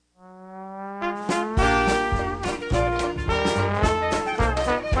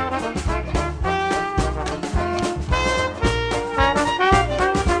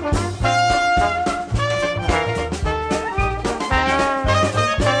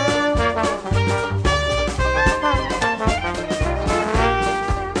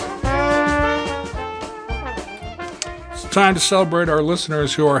Time to celebrate our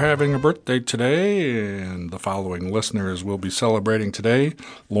listeners who are having a birthday today, and the following listeners will be celebrating today: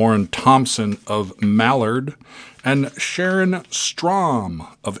 Lauren Thompson of Mallard and Sharon Strom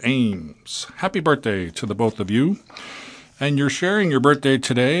of Ames. Happy birthday to the both of you. And you're sharing your birthday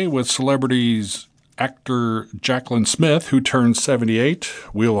today with celebrities actor Jacqueline Smith, who turns 78,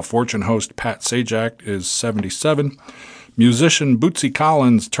 Wheel of Fortune host Pat Sajak is 77, musician Bootsy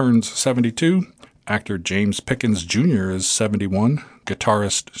Collins turns 72, actor James Pickens Jr. is 71.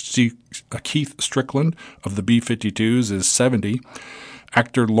 Guitarist Keith Strickland of the B-52s is 70.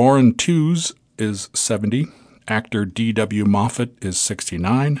 Actor Lauren Tews is 70. Actor D.W. Moffat is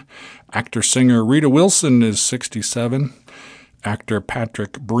 69. Actor-singer Rita Wilson is 67. Actor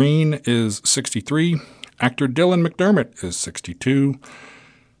Patrick Breen is 63. Actor Dylan McDermott is 62.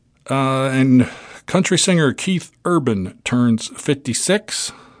 And country singer Keith Urban turns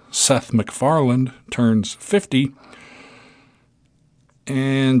 56. Seth MacFarlane turns 50,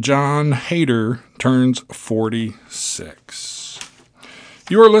 and John Hader turns 46.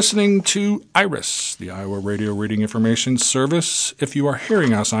 You are listening to IRIS, the Iowa Radio Reading Information Service. If you are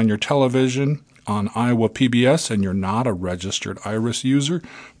hearing us on your television on Iowa PBS and you're not a registered IRIS user,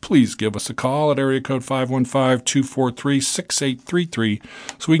 please give us a call at area code 515-243-6833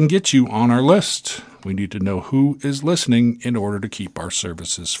 so we can get you on our list. We need to know who is listening in order to keep our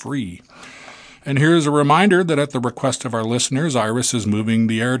services free. And here's a reminder that at the request of our listeners, IRIS is moving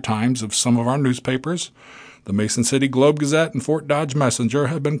the air times of some of our newspapers. The Mason City Globe-Gazette and Fort Dodge Messenger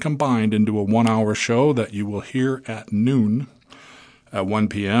have been combined into a one-hour show that you will hear at noon. At 1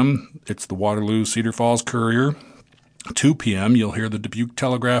 p.m., it's the Waterloo Cedar Falls Courier. 2 p.m., you'll hear the Dubuque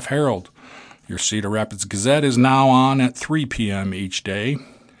Telegraph Herald. Your Cedar Rapids Gazette is now on at 3 p.m. each day.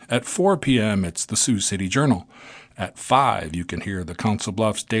 At 4 p.m., it's the Sioux City Journal. At 5, you can hear the Council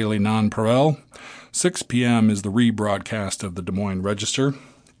Bluffs Daily Nonpareil. 6 p.m. is the rebroadcast of the Des Moines Register.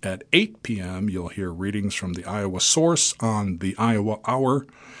 At 8 p.m., you'll hear readings from the Iowa Source on the Iowa Hour.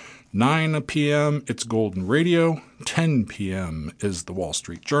 9 p.m., it's Golden Radio. 10 p.m. is the Wall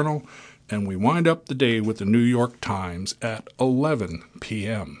Street Journal. And we wind up the day with the New York Times at 11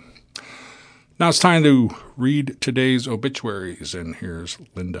 p.m. Now it's time to read today's obituaries, and here's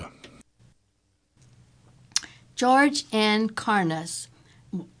Linda. George N. Karnas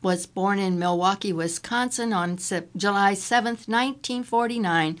was born in Milwaukee, Wisconsin on July 7,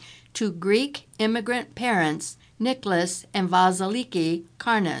 1949, to Greek immigrant parents Nicholas and Vasiliki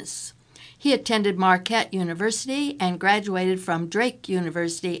Karnas. He attended Marquette University and graduated from Drake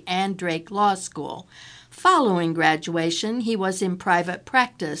University and Drake Law School. Following graduation, he was in private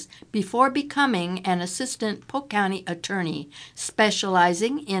practice before becoming an assistant Polk County attorney,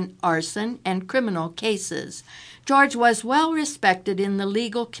 specializing in arson and criminal cases. George was well respected in the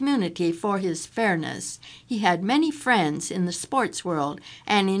legal community for his fairness. He had many friends in the sports world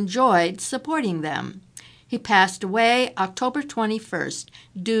and enjoyed supporting them. He passed away October 21st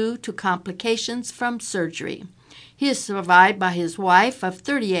due to complications from surgery. He is survived by his wife of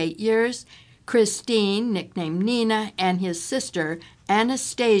 38 years, Christine, nicknamed Nina, and his sister,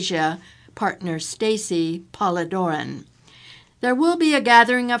 Anastasia, partner Stacy Polidoran. There will be a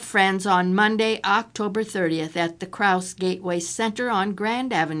gathering of friends on Monday, October 30th at the Krause Gateway Center on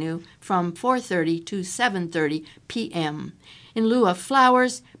Grand Avenue from 4:30 to 7:30 p.m. In lieu of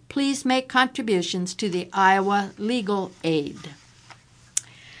flowers, please make contributions to the Iowa Legal Aid.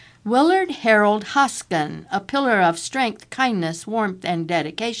 Willard Harold Hoskin, a pillar of strength, kindness, warmth, and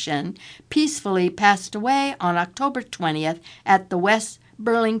dedication, peacefully passed away on October 20th at the West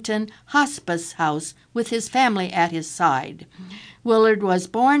Burlington Hospice House with his family at his side. Willard was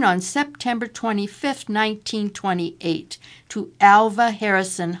born on September 25, 1928, to Alva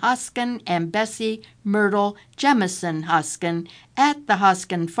Harrison Hoskin and Bessie Myrtle Jemison Hoskin at the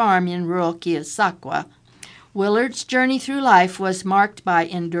Hoskin Farm in rural Keosauqua. Willard's journey through life was marked by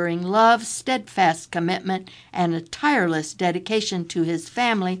enduring love, steadfast commitment, and a tireless dedication to his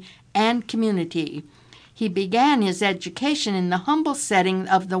family and community. He began his education in the humble setting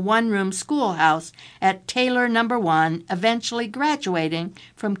of the one-room schoolhouse at Taylor No. 1, eventually graduating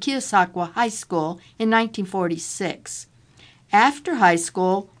from Keosauqua High School in 1946. After high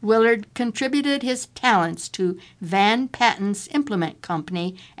school, Willard contributed his talents to Van Patten's Implement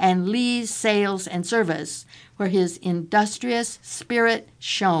Company and Lee's Sales and Service, where his industrious spirit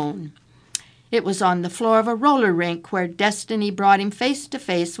shone. It was on the floor of a roller rink where destiny brought him face to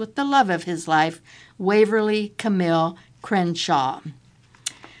face with the love of his life, Waverly Camille Crenshaw.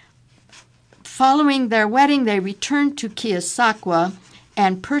 Following their wedding, they returned to Keosauqua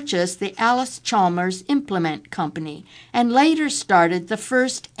and purchased the Alice Chalmers Implement Company, and later started the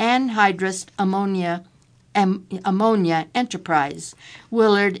first anhydrous ammonia ammonia enterprise.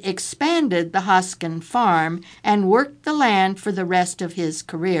 Willard expanded the Hoskin farm and worked the land for the rest of his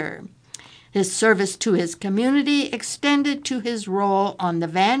career. His service to his community extended to his role on the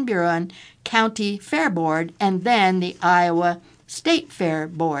Van Buren County Fair Board and then the Iowa State Fair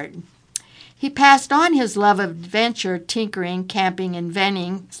Board. He passed on his love of adventure, tinkering, camping,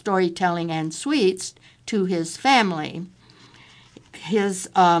 inventing, storytelling, and sweets to his family. His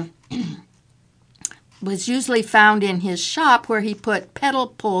was usually found in his shop where he put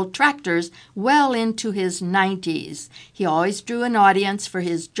pedal-pull tractors well into his 90s. He always drew an audience for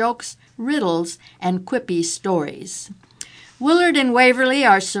his jokes, riddles, and quippy stories. Willard and Waverly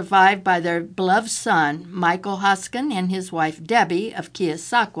are survived by their beloved son, Michael Hoskin, and his wife, Debbie, of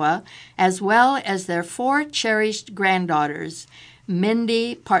Keosauqua, as well as their 4 cherished granddaughters,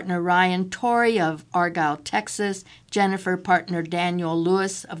 Mindy, partner Ryan Torrey of Argyle, Texas, Jennifer, partner Daniel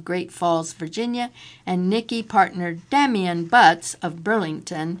Lewis of Great Falls, Virginia, and Nikki, partner Damian Butts of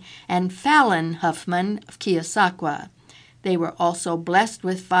Burlington, and Fallon Huffman of Keosauqua. They were also blessed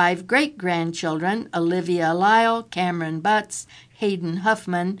with 5 great-grandchildren, Olivia Lyle, Cameron Butts, Hayden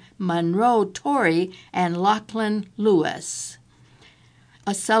Huffman, Monroe Torrey, and Lachlan Lewis.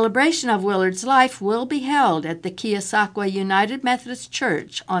 A celebration of Willard's life will be held at the Keosauqua United Methodist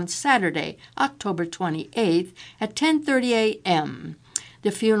Church on Saturday, October 28th at 10:30 a.m. The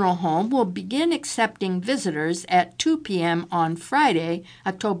funeral home will begin accepting visitors at 2 p.m. on Friday,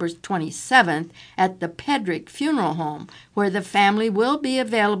 October 27th at the Pedrick Funeral Home, where the family will be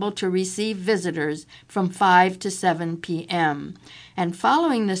available to receive visitors from 5 to 7 p.m. And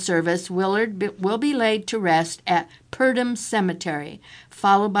following the service, Willard will be laid to rest at Purdom Cemetery,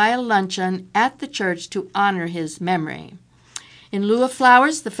 followed by a luncheon at the church to honor his memory. In lieu of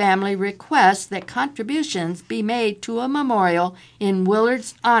flowers, the family requests that contributions be made to a memorial in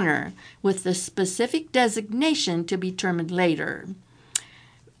Willard's honor, with the specific designation to be determined later.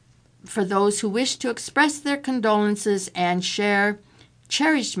 For those who wish to express their condolences and share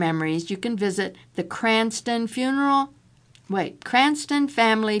cherished memories, you can visit the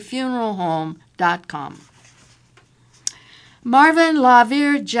CranstonFamilyFuneralHome.com. Marvin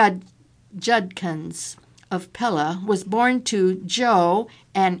LaVere Judkins of Pella was born to Joe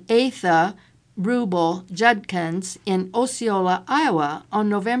and Atha Rubel Judkins in Osceola, Iowa on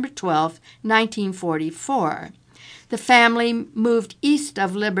November 12, 1944. The family moved east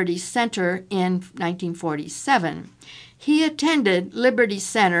of Liberty Center in 1947. He attended Liberty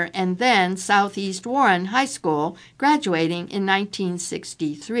Center and then Southeast Warren High School, graduating in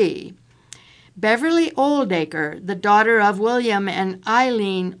 1963. Beverly Oldacre, the daughter of William and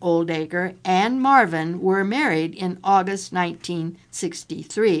Eileen Oldacre, and Marvin were married in August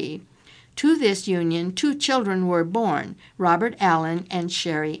 1963. To this union, 2 children were born, Robert Allen and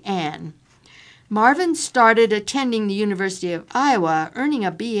Sherry Ann. Marvin started attending the University of Iowa, earning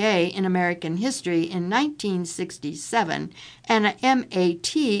a BA in American History in 1967 and a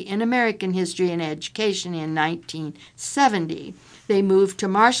MAT in American History and Education in 1970. They moved to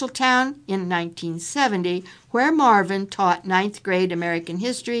Marshalltown in 1970, where Marvin taught 9th grade American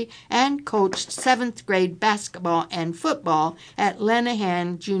history and coached 7th grade basketball and football at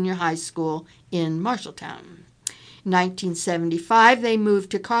Lenahan Junior High School in Marshalltown. In 1975, they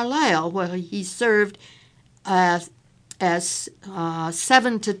moved to Carlisle, where he served as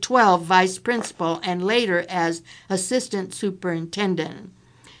 7 to 12 vice principal and later as assistant superintendent.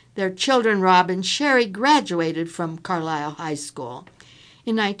 Their children, Rob and Sherry, graduated from Carlisle High School.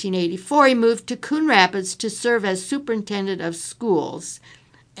 In 1984, he moved to Coon Rapids to serve as superintendent of schools,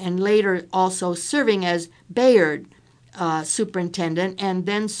 and later also serving as Bayard superintendent, and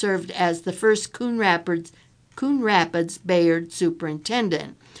then served as the first Coon Rapids Bayard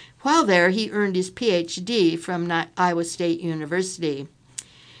superintendent. While there, he earned his Ph.D. from Iowa State University.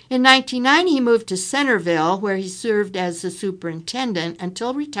 In 1990, he moved to Centerville, where he served as the superintendent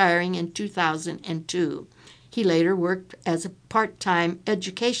until retiring in 2002. He later worked as a part-time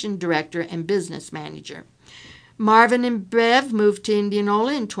education director and business manager. Marvin and Bev moved to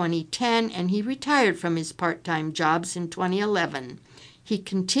Indianola in 2010, and he retired from his part-time jobs in 2011. He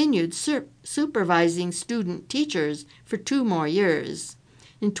continued supervising student teachers for 2 more years.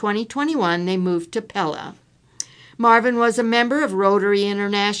 In 2021, they moved to Pella. Marvin was a member of Rotary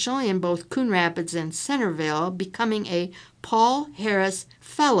International in both Coon Rapids and Centerville, becoming a Paul Harris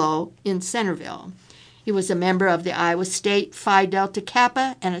Fellow in Centerville. He was a member of the Iowa State Phi Delta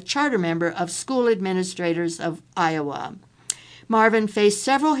Kappa and a charter member of School Administrators of Iowa. Marvin faced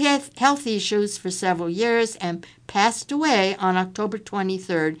several health issues for several years and passed away on October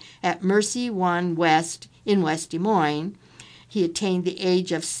 23rd at Mercy One West in West Des Moines. He attained the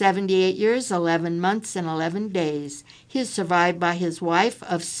age of 78 years, 11 months, and 11 days. He is survived by his wife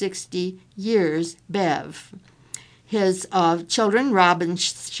of 60 years, Bev. His children, Robin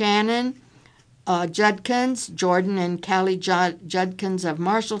Shannon Judkins, Jordan and Callie Judkins of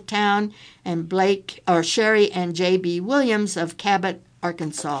Marshalltown, and Sherry and J.B. Williams of Cabot,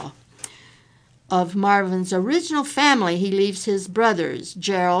 Arkansas. Of Marvin's original family, he leaves his brothers,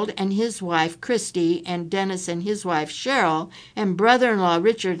 Gerald and his wife, Christy, and Dennis and his wife, Cheryl, and brother-in-law,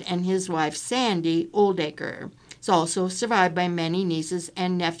 Richard, and his wife, Sandy Oldacre. He's also survived by many nieces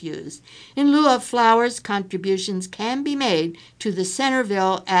and nephews. In lieu of flowers, contributions can be made to the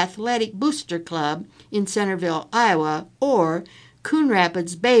Centerville Athletic Booster Club in Centerville, Iowa, or Coon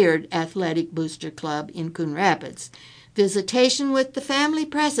Rapids Bayard Athletic Booster Club in Coon Rapids. Visitation with the family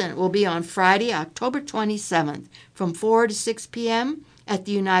present will be on Friday, October 27th from 4 to 6 p.m. at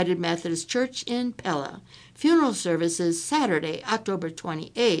the United Methodist Church in Pella. Funeral services Saturday, October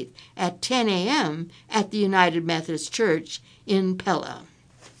 28th at 10 a.m. at the United Methodist Church in Pella.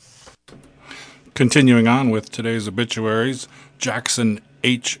 Continuing on with today's obituaries, Jackson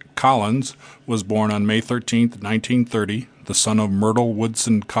H. Collins was born on May 13, 1930, the son of Myrtle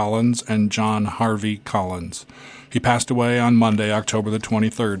Woodson Collins and John Harvey Collins. He passed away on Monday, October the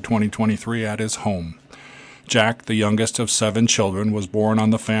 23rd, 2023, at his home. Jack, the youngest of 7 children, was born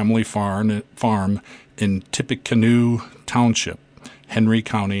on the family farm in Tippecanoe Township, Henry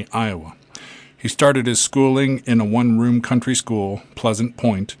County, Iowa. He started his schooling in a one-room country school, Pleasant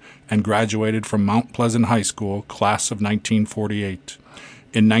Point, and graduated from Mount Pleasant High School, class of 1948.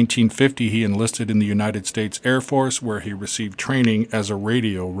 In 1950, he enlisted in the United States Air Force, where he received training as a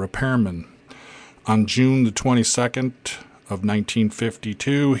radio repairman. On June the 22nd of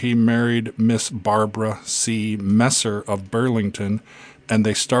 1952, he married Miss Barbara C. Messer of Burlington, and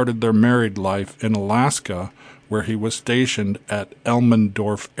they started their married life in Alaska, where he was stationed at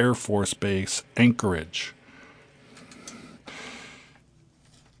Elmendorf Air Force Base, Anchorage.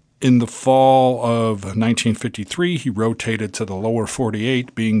 In the fall of 1953, he rotated to the lower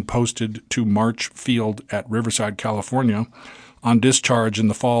 48, being posted to March Field at Riverside, California. On discharge in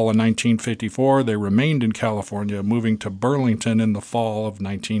the fall of 1954, they remained in California, moving to Burlington in the fall of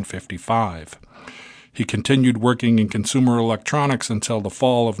 1955. He continued working in consumer electronics until the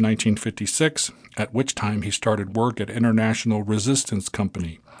fall of 1956, at which time he started work at International Resistance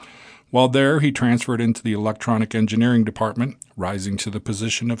Company. While there, he transferred into the electronic engineering department, rising to the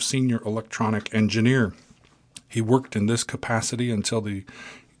position of senior electronic engineer. He worked in this capacity until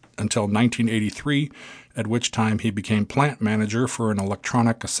 1983, at which time he became plant manager for an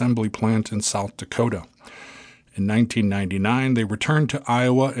electronic assembly plant in South Dakota. In 1999, they returned to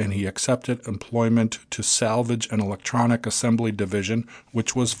Iowa, and he accepted employment to salvage an electronic assembly division,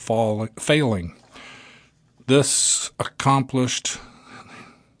 which was failing. This accomplished,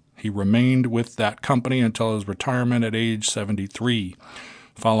 he remained with that company until his retirement at age 73.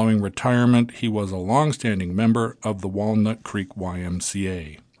 Following retirement, he was a long-standing member of the Walnut Creek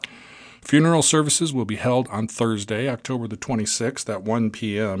YMCA. Funeral services will be held on Thursday, October the 26th at 1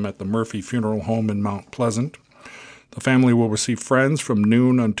 p.m. at the Murphy Funeral Home in Mount Pleasant. The family will receive friends from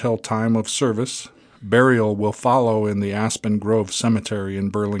noon until time of service. Burial will follow in the Aspen Grove Cemetery in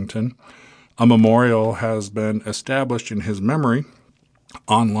Burlington. A memorial has been established in his memory.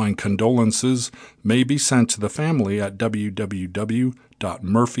 Online condolences may be sent to the family at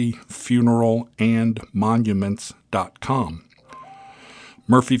www.murphyfuneralandmonuments.com.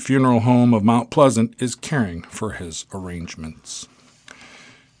 Murphy Funeral Home of Mount Pleasant is caring for his arrangements.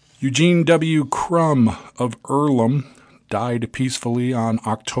 Eugene W. Crum of Earlham died peacefully on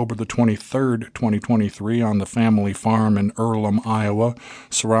October the 23rd, 2023, on the family farm in Earlham, Iowa,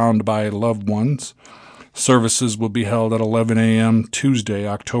 surrounded by loved ones. Services will be held at 11 a.m. Tuesday,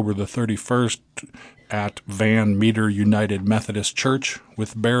 October the 31st, at Van Meter United Methodist Church,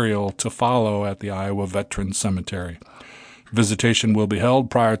 with burial to follow at the Iowa Veterans Cemetery. Visitation will be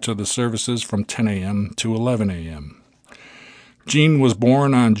held prior to the services from 10 a.m. to 11 a.m. Gene was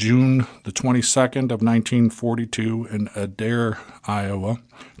born on June the 22nd of 1942 in Adair, Iowa,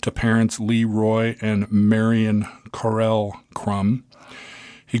 to parents Leroy and Marion Correll Crum.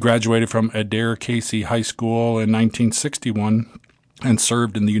 He graduated from Adair Casey High School in 1961 and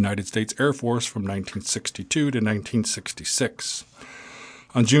served in the United States Air Force from 1962 to 1966.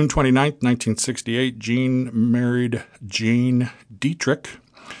 On June 29, 1968, Gene married Jane Dietrich,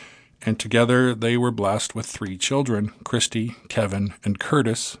 and together they were blessed with 3 children, Christy, Kevin, and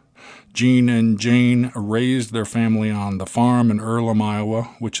Curtis. Gene and Jane raised their family on the farm in Earlham, Iowa,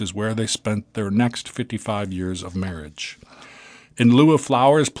 which is where they spent their next 55 years of marriage. In lieu of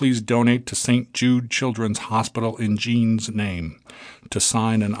flowers, please donate to St. Jude Children's Hospital in Jean's name. To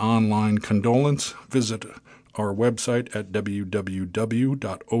sign an online condolence, visit our website at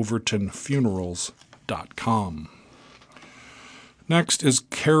www.overtonfunerals.com. Next is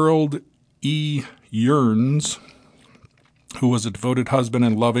Carol E. Yearns, who was a devoted husband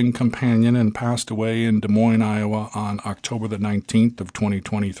and loving companion and passed away in Des Moines, Iowa on October the 19th of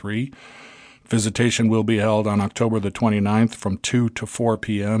 2023. Visitation will be held on October the 29th from 2 to 4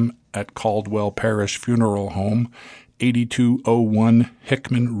 p.m. at Caldwell Parish Funeral Home, 8201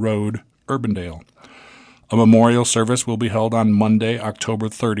 Hickman Road, Urbandale. A memorial service will be held on Monday, October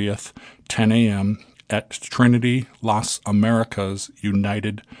 30th, 10 a.m. at Trinity Las Americas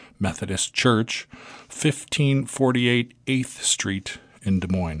United Methodist Church, 1548 8th Street in Des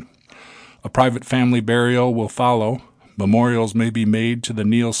Moines. A private family burial will follow. Memorials may be made to the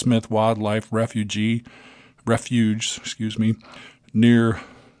Neil Smith Wildlife Refuge near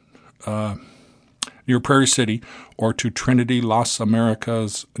Prairie City, or to Trinity Las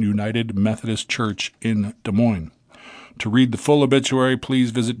Americas United Methodist Church in Des Moines. To read the full obituary,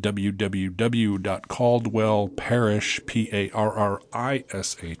 please visit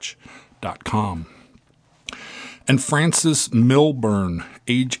www.caldwellparish.com. And Francis Milburn,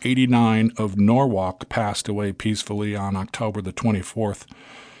 age 89, of Norwalk, passed away peacefully on October the 24th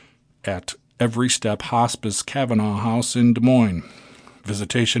at Every Step Hospice Kavanaugh House in Des Moines.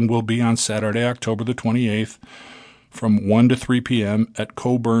 Visitation will be on Saturday, October the 28th from 1 to 3 p.m. at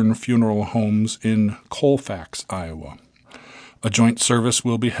Coburn Funeral Homes in Colfax, Iowa. A joint service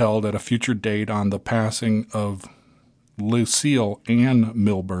will be held at a future date on the passing of Lucille Ann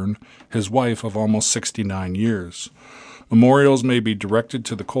Milburn, his wife of almost 69 years. Memorials may be directed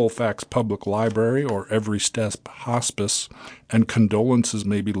to the Colfax Public Library or Every Step Hospice, and condolences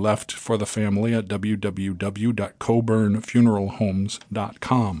may be left for the family at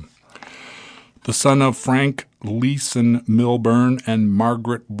www.coburnfuneralhomes.com. The son of Frank Leeson Milburn and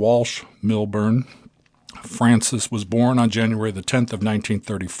Margaret Walsh Milburn, Francis was born on January the 10th of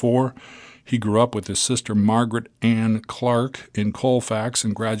 1934. He grew up with his sister Margaret Ann Clark in Colfax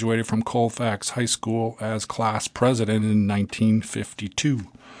and graduated from Colfax High School as class president in 1952.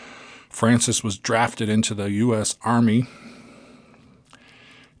 Francis was drafted into the U.S. Army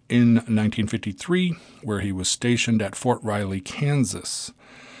in 1953, where he was stationed at Fort Riley, Kansas.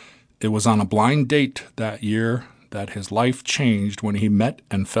 It was on a blind date that year that his life changed when he met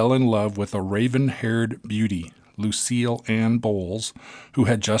and fell in love with a raven-haired beauty, Lucille Ann Bowles, who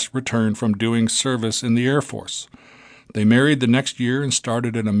had just returned from doing service in the Air Force. They married the next year and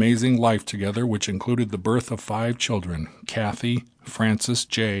started an amazing life together, which included the birth of 5 children: Kathy, Francis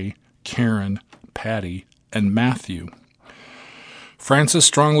J., Karen, Patty, and Matthew. Francis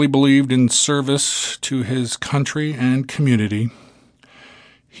strongly believed in service to his country and community.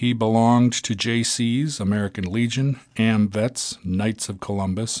 He belonged to JC's, American Legion, AMVETS, Knights of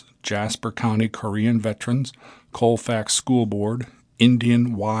Columbus, Jasper County Korean Veterans, Colfax School Board,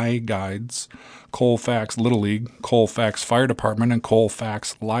 Indian Y Guides, Colfax Little League, Colfax Fire Department, and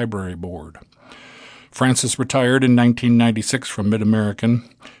Colfax Library Board. Francis retired in 1996 from Mid-American,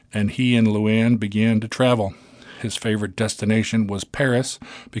 and he and Luann began to travel. His favorite destination was Paris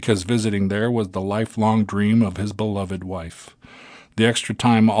because visiting there was the lifelong dream of his beloved wife. The extra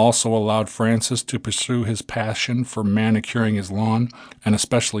time also allowed Francis to pursue his passion for manicuring his lawn, and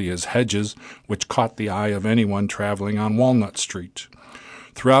especially his hedges, which caught the eye of anyone traveling on Walnut Street.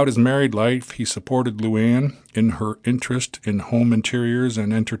 Throughout his married life, he supported Luann in her interest in home interiors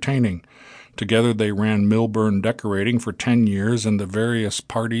and entertaining. Together they ran Milburn Decorating for 10 years, and the various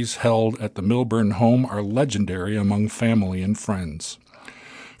parties held at the Milburn home are legendary among family and friends.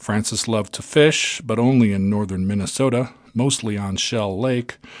 Francis loved to fish, but only in northern Minnesota, mostly on Shell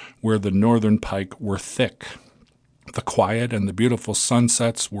Lake, where the northern pike were thick. The quiet and the beautiful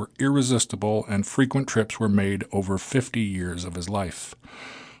sunsets were irresistible, and frequent trips were made over 50 years of his life.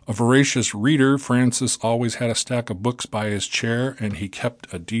 A voracious reader, Francis always had a stack of books by his chair, and he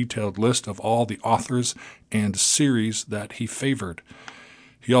kept a detailed list of all the authors and series that he favored.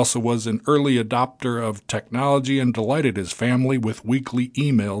 He also was an early adopter of technology and delighted his family with weekly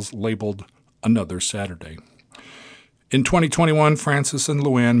emails labeled Another Saturday. In 2021, Francis and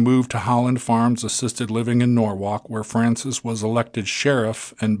Luann moved to Holland Farms Assisted Living in Norwalk, where Francis was elected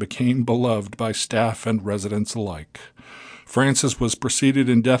sheriff and became beloved by staff and residents alike. Francis was preceded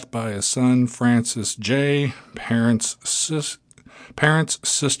in death by his son, Francis J., parents, sister,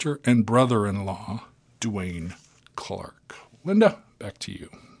 and brother-in-law, Dwayne Clark. Linda, back to you.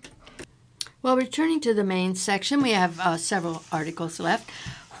 Well, returning to the main section, we have several articles left.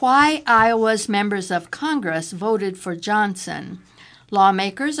 Why Iowa's members of Congress voted for Johnson.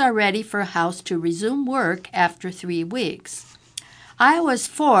 Lawmakers are ready for House to resume work after 3 weeks. Iowa's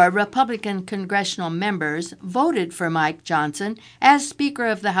 4 Republican congressional members voted for Mike Johnson as Speaker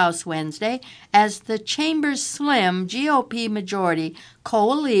of the House Wednesday as the chamber's slim GOP majority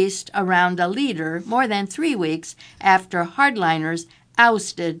coalesced around a leader more than 3 weeks after hardliners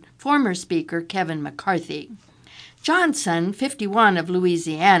ousted former Speaker Kevin McCarthy. Johnson, 51 of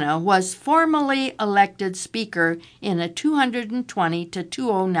Louisiana, was formally elected Speaker in a 220 to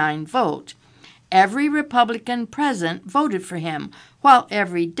 209 vote. Every Republican present voted for him, while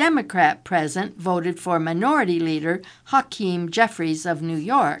every Democrat present voted for Minority Leader Hakeem Jeffries of New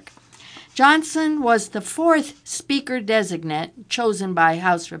York. Johnson was the 4th Speaker-designate chosen by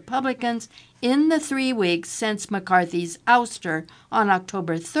House Republicans in the 3 weeks since McCarthy's ouster on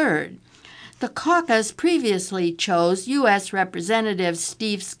October 3rd. The caucus previously chose U.S. Representatives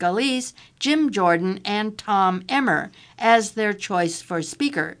Steve Scalise, Jim Jordan, and Tom Emmer as their choice for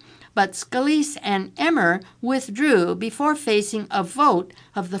Speaker, but Scalise and Emmer withdrew before facing a vote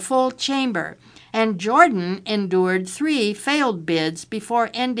of the full chamber, and Jordan endured 3 failed bids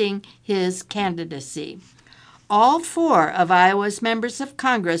before ending his candidacy. All 4 of Iowa's members of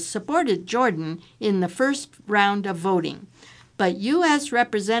Congress supported Jordan in the first round of voting, but U.S.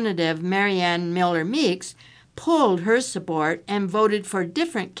 Representative Marianne Miller Meeks pulled her support and voted for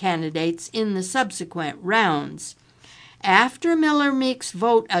different candidates in the subsequent rounds. After Miller Meeks'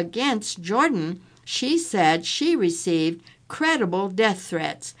 vote against Jordan, she said she received credible death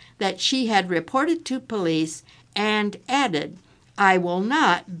threats that she had reported to police and added, "I will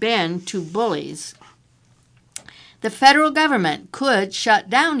not bend to bullies." The federal government could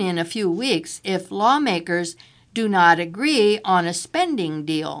shut down in a few weeks if lawmakers do not agree on a spending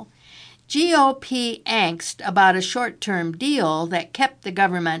deal. GOP angst about a short-term deal that kept the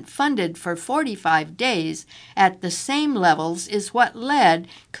government funded for 45 days at the same levels is what led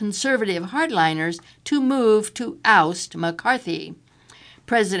conservative hardliners to move to oust McCarthy.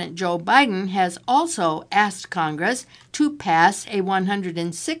 President Joe Biden has also asked Congress to pass a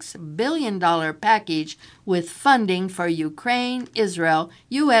 $106 billion package with funding for Ukraine, Israel,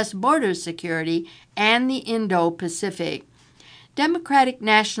 U.S. border security, and the Indo-Pacific. Democratic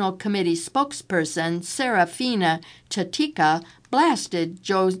National Committee spokesperson Serafina Chatika blasted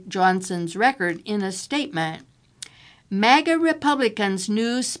Johnson's record in a statement. MAGA Republicans'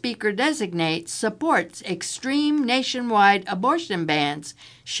 new Speaker-designate supports extreme nationwide abortion bans,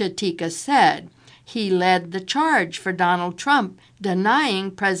 Chatika said. He led the charge for Donald Trump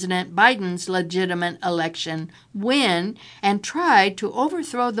denying President Biden's legitimate election win and tried to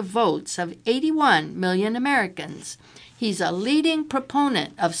overthrow the votes of 81 million Americans. He's a leading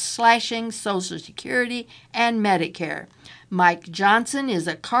proponent of slashing Social Security and Medicare. Mike Johnson is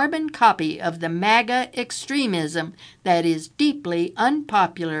a carbon copy of the MAGA extremism that is deeply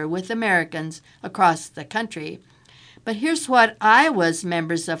unpopular with Americans across the country. But here's what Iowa's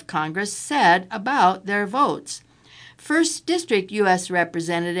members of Congress said about their votes. 1st District U.S.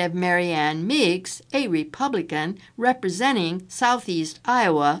 Representative Marianne Meeks, a Republican representing Southeast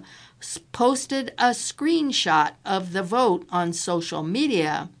Iowa, posted a screenshot of the vote on social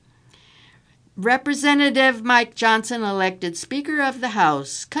media. Representative Mike Johnson elected Speaker of the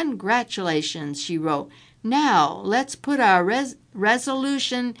House. Congratulations, she wrote. Now, let's put our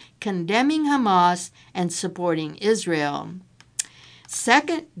resolution condemning Hamas and supporting Israel.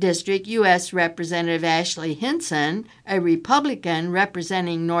 2nd District U.S. Representative Ashley Hinson, a Republican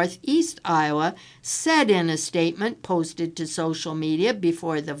representing Northeast Iowa, said in a statement posted to social media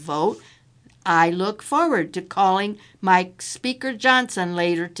before the vote, "I look forward to calling Mike Speaker Johnson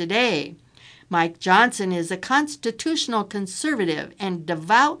later today. Mike Johnson is a constitutional conservative and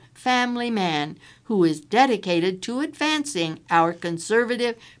devout family man who is dedicated to advancing our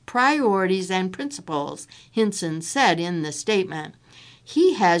conservative priorities and principles," Hinson said in the statement.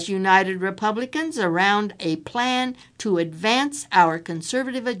 He has united Republicans around a plan to advance our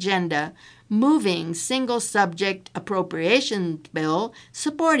conservative agenda, moving single-subject appropriations bill,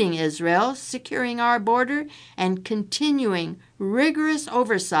 supporting Israel, securing our border, and continuing rigorous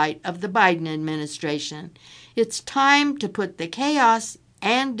oversight of the Biden administration. It's time to put the chaos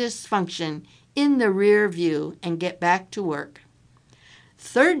and dysfunction in the rear view and get back to work.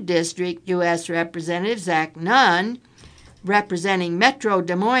 3rd District U.S. Representative Zach Nunn, representing Metro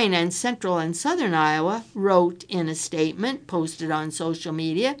Des Moines and Central and Southern Iowa, wrote in a statement posted on social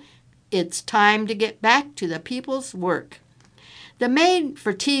media, "It's time to get back to the people's work." The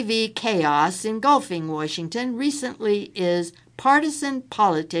made-for-TV chaos engulfing Washington recently is partisan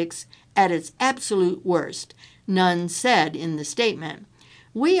politics at its absolute worst, Nunn said in the statement.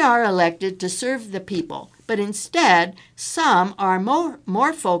 We are elected to serve the people, but instead, some are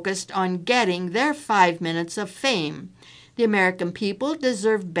more focused on getting their 5 minutes of fame. The American people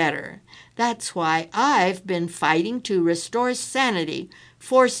deserve better. That's why I've been fighting to restore sanity,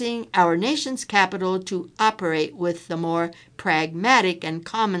 forcing our nation's capital to operate with the more pragmatic and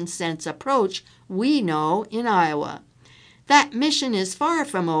common sense approach we know in Iowa. That mission is far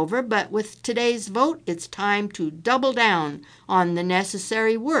from over, but with today's vote, it's time to double down on the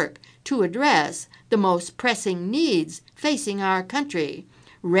necessary work to address the most pressing needs facing our country: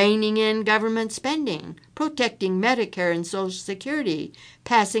 reining in government spending, protecting Medicare and Social Security,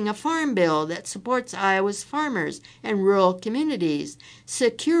 passing a farm bill that supports Iowa's farmers and rural communities,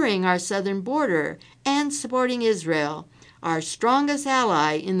 securing our southern border, and supporting Israel, our strongest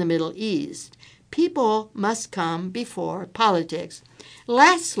ally in the Middle East. People must come before politics.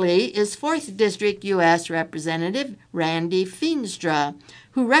 Lastly is 4th District U.S. Representative Randy Feenstra,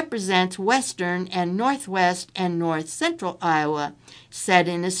 who represents western and northwest and north central Iowa, said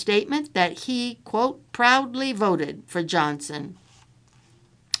in a statement that he, quote, proudly voted for Johnson.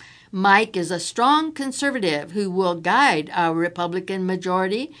 Mike is a strong conservative who will guide our Republican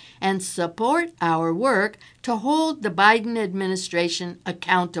majority and support our work to hold the Biden administration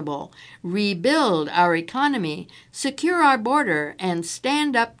accountable, rebuild our economy, secure our border, and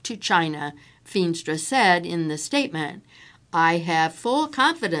stand up to China, Feenstra said in the statement. I have full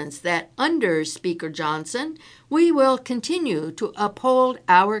confidence that under Speaker Johnson, we will continue to uphold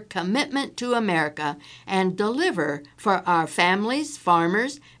our commitment to America and deliver for our families,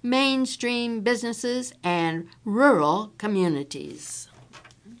 farmers, mainstream businesses, and rural communities.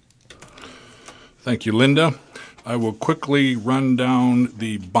 Thank you, Linda. I will quickly run down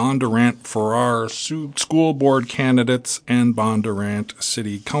the Bondurant Farrar School Board candidates and Bondurant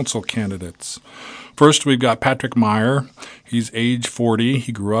City Council candidates. First, we've got Patrick Meyer. He's age 40.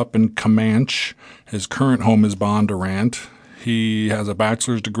 He grew up in Comanche. His current home is Bondurant. He has a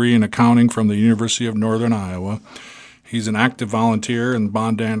bachelor's degree in accounting from the University of Northern Iowa. He's an active volunteer in the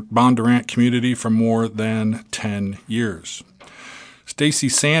Bondurant community for more than 10 years. Stacy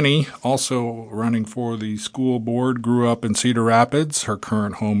Sanney, also running for the school board, grew up in Cedar Rapids. Her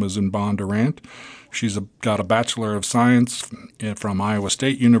current home is in Bondurant. She's got a Bachelor of Science from Iowa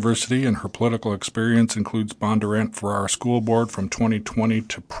State University, and her political experience includes Bondurant Farrar School Board from 2020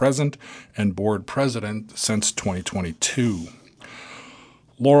 to present and board president since 2022.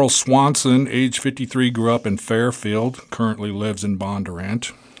 Laurel Swanson, age 53, grew up in Fairfield, currently lives in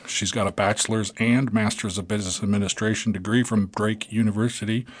Bondurant. She's got a bachelor's and master's of business administration degree from Drake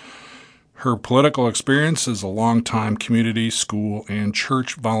University. Her political experience is a longtime community, school, and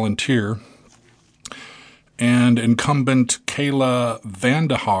church volunteer. And incumbent Kayla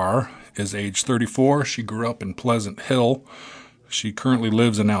Vandahar is age 34. She grew up in Pleasant Hill. She currently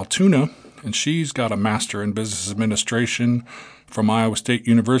lives in Altoona, and she's got a master in business administration from Iowa State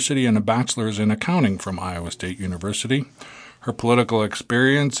University and a bachelor's in accounting from Iowa State University. Her political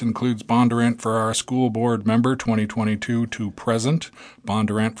experience includes Bondurant Farrar School Board member 2022 to present,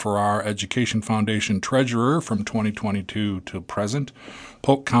 Bondurant Farrar Education Foundation treasurer from 2022 to present,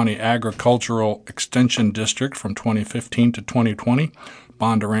 Polk County Agricultural Extension District from 2015 to 2020,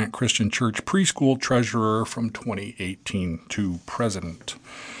 Bondurant Christian Church preschool treasurer from 2018 to present.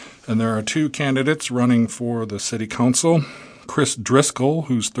 And there are two candidates running for the city council. Chris Driscoll,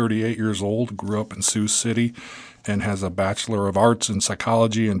 who's 38 years old, grew up in Sioux City, and has a Bachelor of Arts in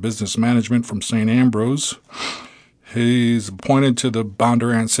Psychology and Business Management from St. Ambrose. He's appointed to the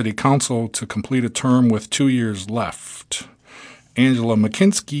Bondurant City Council to complete a term with 2 years left. Angela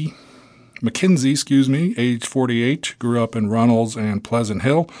McKenzie, age 48, grew up in Runnels and Pleasant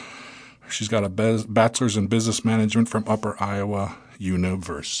Hill. She's got a Bachelor's in Business Management from Upper Iowa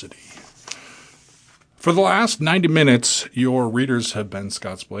University. For the last 90 minutes, your readers have been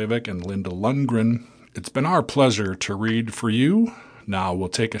Scott Splavik and Linda Lundgren. It's been our pleasure to read for you. Now we'll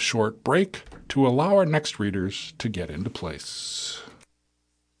take a short break to allow our next readers to get into place.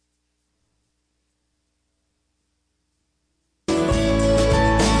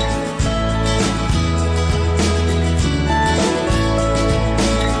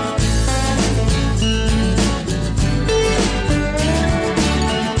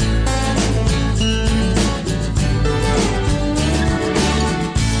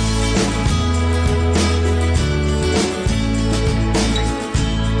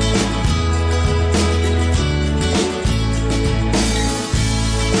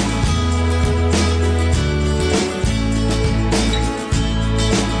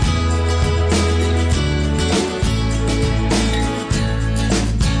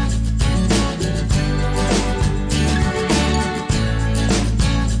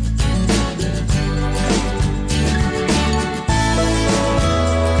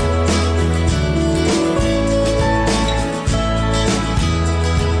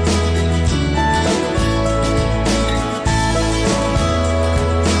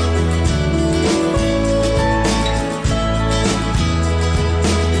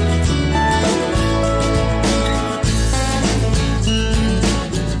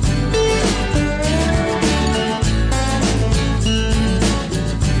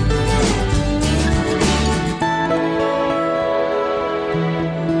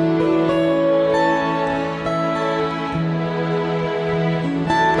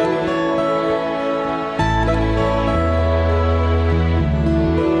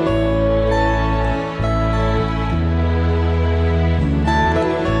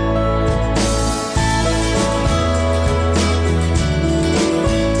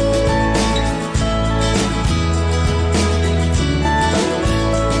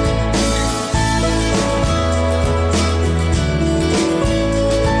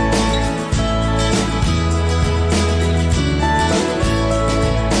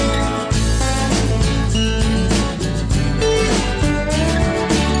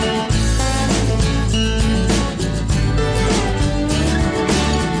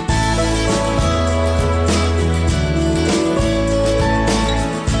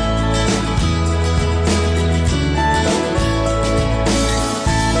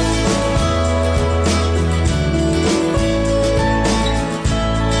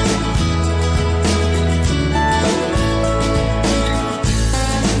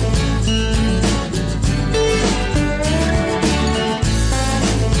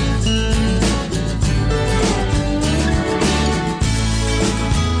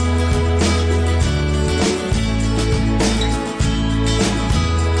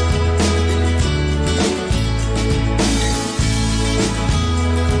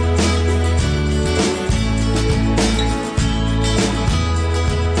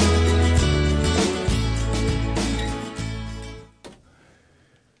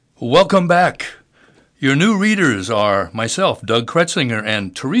 Welcome back. Your new readers are myself, Doug Kretzinger,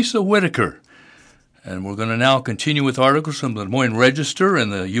 and Teresa Whitaker. And we're going to now continue with articles from the Des Moines Register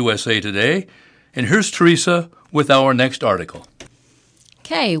and the USA Today. And here's Teresa with our next article.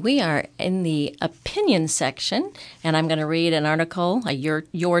 Okay, we are in the opinion section, and I'm going to read an article, a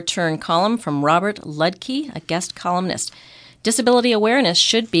Your Turn column from Robert Ludke, a guest columnist. Disability awareness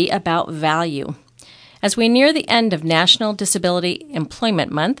should be about value. As we near the end of National Disability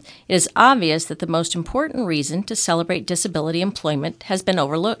Employment Month, it is obvious that the most important reason to celebrate disability employment has been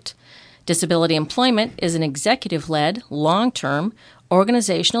overlooked. Disability employment is an executive-led, long-term,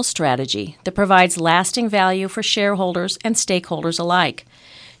 organizational strategy that provides lasting value for shareholders and stakeholders alike.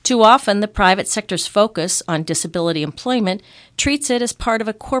 Too often, the private sector's focus on disability employment treats it as part of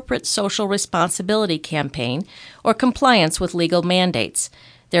a corporate social responsibility campaign or compliance with legal mandates.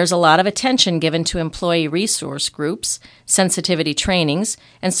 There's a lot of attention given to employee resource groups, sensitivity trainings,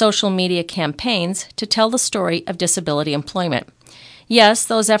 and social media campaigns to tell the story of disability employment. Yes,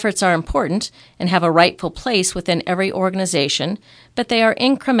 those efforts are important and have a rightful place within every organization, but they are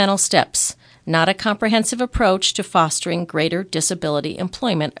incremental steps, not a comprehensive approach to fostering greater disability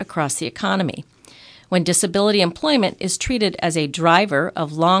employment across the economy. When disability employment is treated as a driver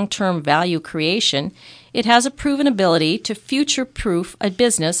of long-term value creation, it has a proven ability to future-proof a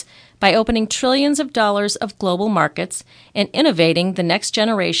business by opening trillions of dollars of global markets and innovating the next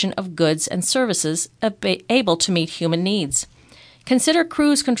generation of goods and services able to meet human needs. Consider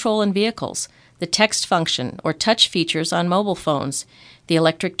cruise control in vehicles, the text function or touch features on mobile phones, the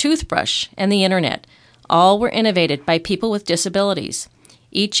electric toothbrush, and the Internet. All were innovated by people with disabilities.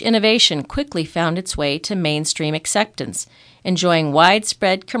 Each innovation quickly found its way to mainstream acceptance, enjoying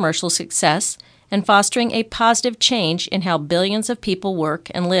widespread commercial success and fostering a positive change in how billions of people work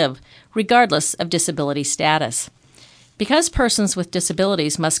and live, regardless of disability status. Because persons with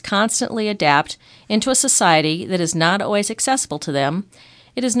disabilities must constantly adapt into a society that is not always accessible to them,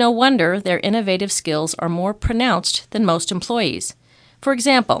 it is no wonder their innovative skills are more pronounced than most employees. For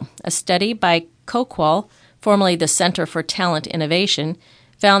example, a study by COQUAL, formerly the Center for Talent Innovation,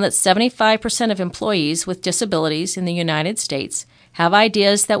 found that 75% of employees with disabilities in the United States have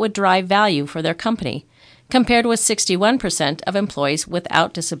ideas that would drive value for their company, compared with 61% of employees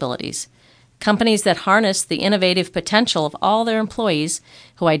without disabilities. Companies that harness the innovative potential of all their employees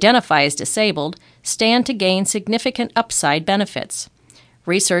who identify as disabled stand to gain significant upside benefits.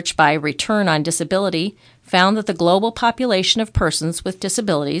 Research by Return on Disability found that the global population of persons with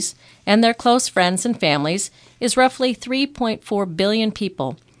disabilities and their close friends and families is roughly 3.4 billion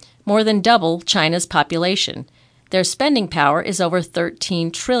people, more than double China's population. Their spending power is over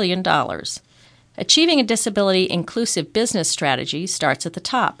 $13 trillion. Achieving a disability-inclusive business strategy starts at the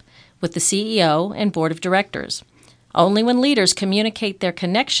top, with the CEO and board of directors. Only when leaders communicate their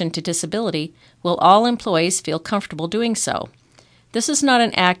connection to disability will all employees feel comfortable doing so. This is not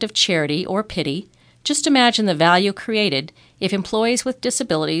an act of charity or pity. Just imagine the value created if employees with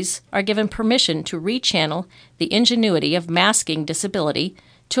disabilities are given permission to rechannel the ingenuity of masking disability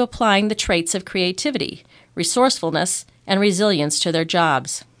to applying the traits of creativity, resourcefulness, and resilience to their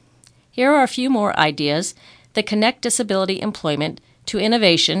jobs. Here are a few more ideas that connect disability employment to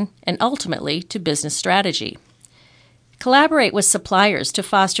innovation and ultimately to business strategy. Collaborate with suppliers to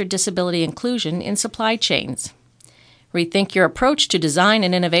foster disability inclusion in supply chains. Rethink your approach to design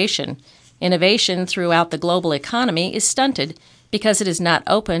and innovation. Innovation throughout the global economy is stunted because it is not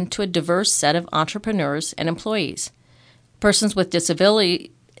open to a diverse set of entrepreneurs and employees. Persons with disabilities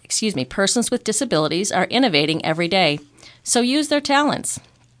are innovating every day, so use their talents.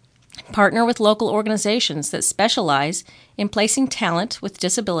 Partner with local organizations that specialize in placing talent with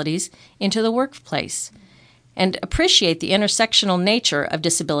disabilities into the workplace, and appreciate the intersectional nature of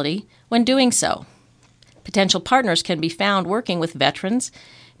disability when doing so. Potential partners can be found working with veterans,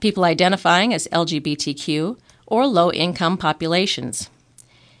 people identifying as LGBTQ, or low-income populations.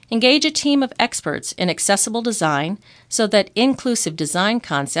 Engage a team of experts in accessible design so that inclusive design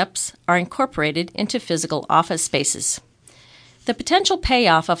concepts are incorporated into physical office spaces. The potential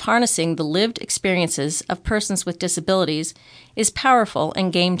payoff of harnessing the lived experiences of persons with disabilities is powerful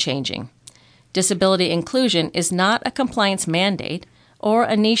and game-changing. Disability inclusion is not a compliance mandate or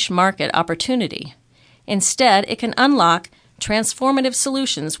a niche market opportunity. Instead, it can unlock transformative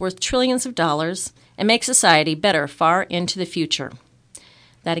solutions worth trillions of dollars and make society better far into the future.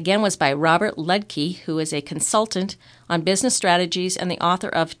 That again was by Robert Ludke, who is a consultant on business strategies and the author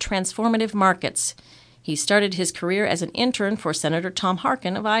of Transformative Markets. He started his career as an intern for Senator Tom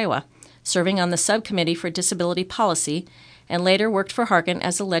Harkin of Iowa, serving on the Subcommittee for Disability Policy, and later worked for Harkin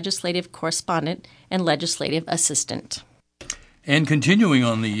as a legislative correspondent and legislative assistant. And continuing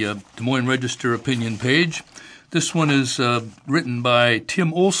on the Des Moines Register opinion page, this one is written by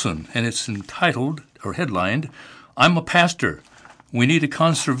Tim Olson, and it's entitled, or headlined, "I'm a Pastor. We Need a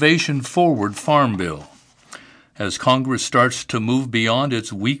Conservation-Forward Farm Bill." As Congress starts to move beyond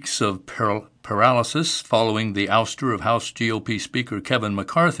its weeks of paralysis following the ouster of House GOP Speaker Kevin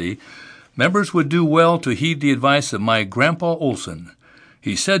McCarthy, members would do well to heed the advice of my Grandpa Olson.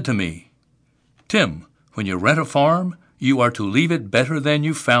 He said to me, "Tim, when you rent a farm, you are to leave it better than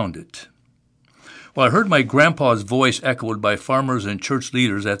you found it." Well, I heard my grandpa's voice echoed by farmers and church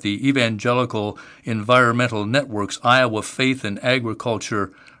leaders at the Evangelical Environmental Network's Iowa Faith and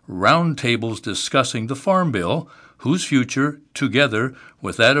Agriculture roundtables discussing the Farm Bill, whose future, together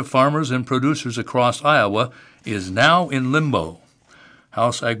with that of farmers and producers across Iowa, is now in limbo.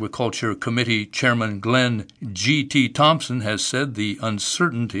 House Agriculture Committee Chairman Glenn G.T. Thompson has said the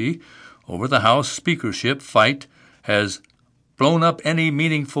uncertainty over the House speakership fight has blown up any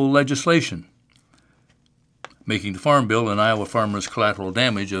meaningful legislation, making the Farm Bill and Iowa farmers collateral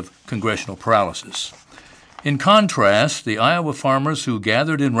damage of congressional paralysis. In contrast, the Iowa farmers who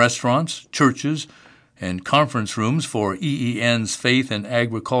gathered in restaurants, churches, and conference rooms for EEN's Faith and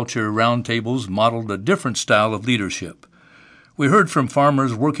Agriculture roundtables modeled a different style of leadership. We heard from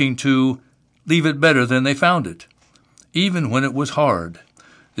farmers working to leave it better than they found it, even when it was hard.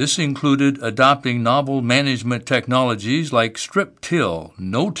 This included adopting novel management technologies like strip till,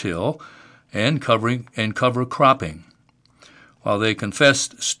 no-till, and cover cropping. While they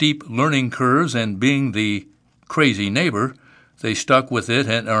confessed steep learning curves and being the crazy neighbor, they stuck with it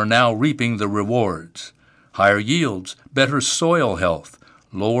and are now reaping the rewards. Higher yields, better soil health,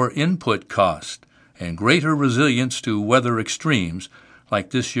 lower input cost, and greater resilience to weather extremes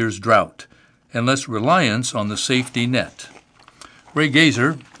like this year's drought, and less reliance on the safety net. Ray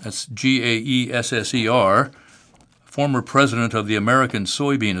Gaesser, that's Gaesser, former president of the American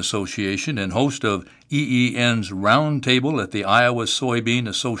Soybean Association and host of EEN's Roundtable at the Iowa Soybean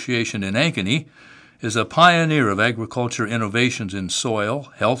Association in Ankeny, is a pioneer of agriculture innovations in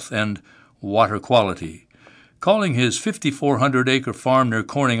soil, health, and water quality. Calling his 5,400-acre farm near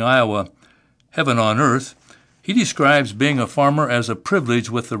Corning, Iowa, heaven on earth, he describes being a farmer as a privilege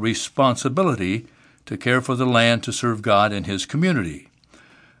with the responsibility to care for the land to serve God and his community.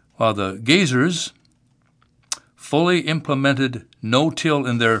 While the Gaesers fully implemented no-till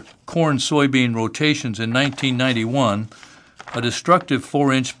in their corn-soybean rotations in 1991, a destructive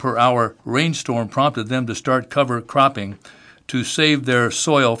 4-inch-per-hour rainstorm prompted them to start cover cropping to save their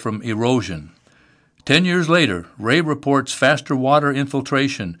soil from erosion. 10 years later, Ray reports faster water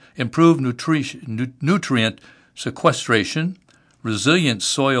infiltration, improved nutrient sequestration, resilient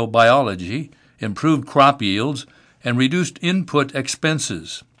soil biology, improved crop yields, and reduced input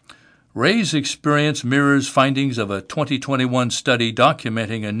expenses. Ray's experience mirrors findings of a 2021 study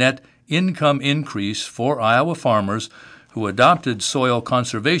documenting a net income increase for Iowa farmers who adopted soil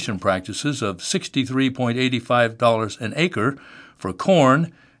conservation practices of $63.85 an acre for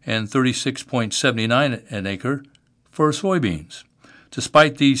corn and $36.79 an acre for soybeans.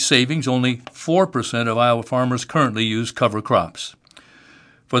 Despite these savings, only 4% of Iowa farmers currently use cover crops.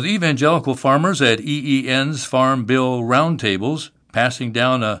 For the evangelical farmers at EEN's Farm Bill roundtables, passing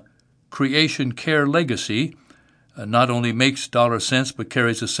down a creation care legacy not only makes dollar sense but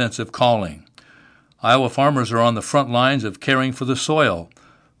carries a sense of calling. Iowa farmers are on the front lines of caring for the soil.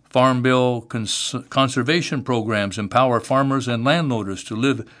 Farm Bill conservation programs empower farmers and landowners to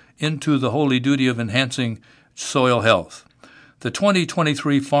live into the holy duty of enhancing soil health. The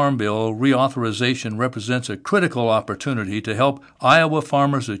 2023 Farm Bill reauthorization represents a critical opportunity to help Iowa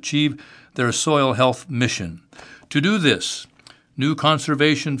farmers achieve their soil health mission. To do this, new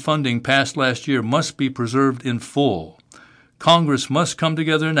conservation funding passed last year must be preserved in full. Congress must come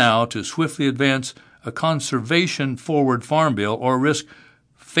together now to swiftly advance a conservation-forward farm bill or risk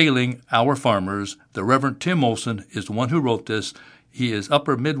failing our farmers. The Reverend Tim Olson is the one who wrote this. He is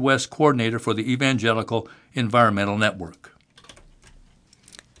Upper Midwest Coordinator for the Evangelical Environmental Network.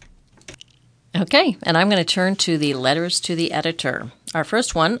 Okay, and I'm going to turn to the letters to the editor. Our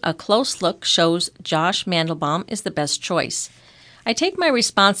first one, a close look shows Josh Mandelbaum is the best choice. I take my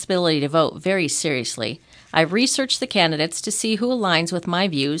responsibility to vote very seriously. I've researched the candidates to see who aligns with my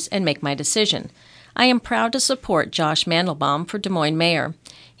views and make my decision. I am proud to support Josh Mandelbaum for Des Moines mayor.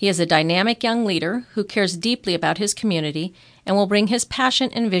 He is a dynamic young leader who cares deeply about his community and will bring his passion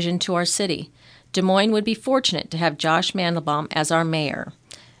and vision to our city. Des Moines would be fortunate to have Josh Mandelbaum as our mayor.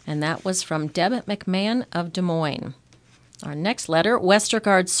 And that was from Deb McMahon of Des Moines. Our next letter,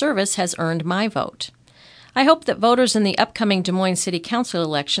 Westergaard Service has earned my vote. I hope that voters in the upcoming Des Moines City Council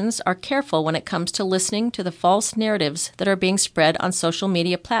elections are careful when it comes to listening to the false narratives that are being spread on social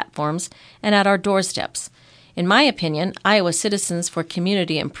media platforms and at our doorsteps. In my opinion, Iowa Citizens for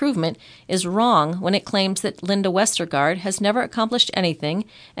Community Improvement is wrong when it claims that Linda Westergaard has never accomplished anything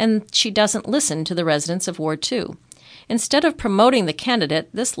and she doesn't listen to the residents of Ward 2. Instead of promoting the candidate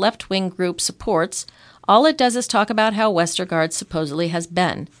this left-wing group supports, all it does is talk about how Westergaard supposedly has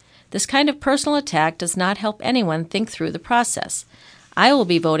been. This kind of personal attack does not help anyone think through the process. I will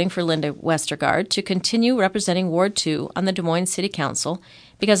be voting for Linda Westergaard to continue representing Ward 2 on the Des Moines City Council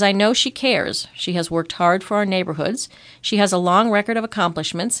because I know she cares, she has worked hard for our neighborhoods, she has a long record of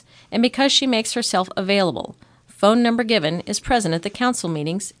accomplishments, and because she makes herself available. Phone number given is present at the council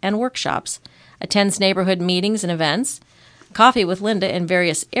meetings and workshops, attends neighborhood meetings and events, coffee with Linda in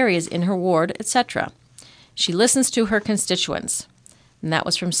various areas in her ward, etc. She listens to her constituents. And that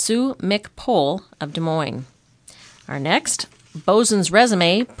was from Sue McPole of Des Moines. Our next, Bozen's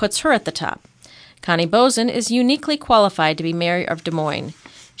resume puts her at the top. Connie Bozen is uniquely qualified to be mayor of Des Moines.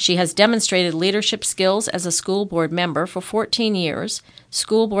 She has demonstrated leadership skills as a school board member for 14 years,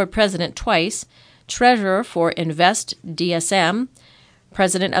 school board president twice, treasurer for Invest DSM,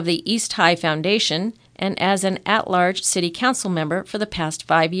 president of the East High Foundation, and as an at-large city council member for the past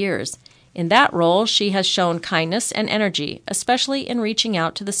 5 years. In that role, she has shown kindness and energy, especially in reaching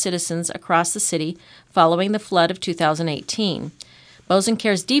out to the citizens across the city following the flood of 2018. Bozen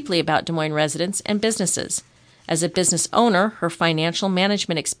cares deeply about Des Moines residents and businesses. As a business owner, her financial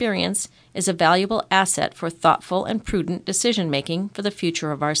management experience is a valuable asset for thoughtful and prudent decision-making for the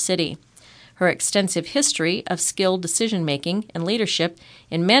future of our city. Her extensive history of skilled decision-making and leadership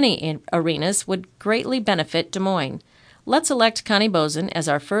in many arenas would greatly benefit Des Moines. Let's elect Connie Bozen as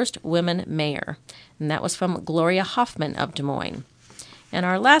our first women mayor. And that was from Gloria Hoffman of Des Moines. And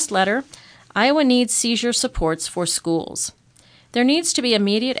our last letter, Iowa needs seizure supports for schools. There needs to be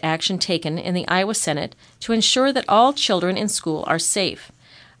immediate action taken in the Iowa Senate to ensure that all children in school are safe.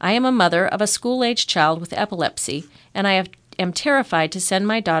 I am a mother of a school-aged child with epilepsy, and I am terrified to send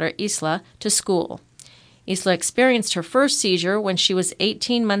my daughter Isla to school. Isla experienced her first seizure when she was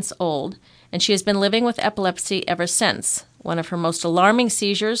 18 months old, and she has been living with epilepsy ever since. One of her most alarming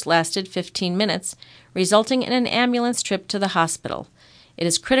seizures lasted 15 minutes, resulting in an ambulance trip to the hospital. It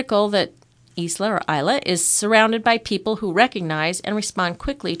is critical that Isla is surrounded by people who recognize and respond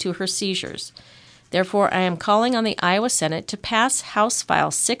quickly to her seizures. Therefore, I am calling on the Iowa Senate to pass House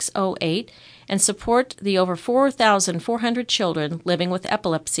File 608 and support the over 4,400 children living with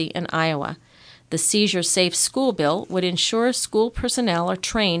epilepsy in Iowa. The seizure-safe school bill would ensure school personnel are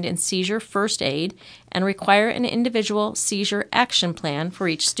trained in seizure first aid and require an individual seizure action plan for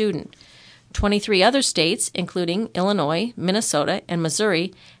each student. 23 other states, including Illinois, Minnesota, and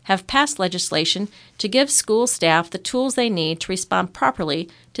Missouri, have passed legislation to give school staff the tools they need to respond properly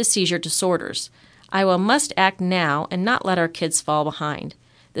to seizure disorders. Iowa must act now and not let our kids fall behind.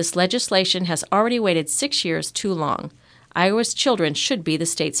 This legislation has already waited 6 years too long. Iowa's children should be the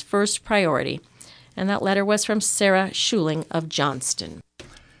state's first priority. And that letter was from Sarah Schuling of Johnston.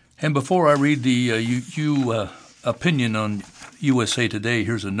 And before I read the opinion on USA Today,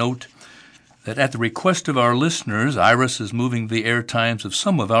 here's a note that at the request of our listeners, Iris is moving the air times of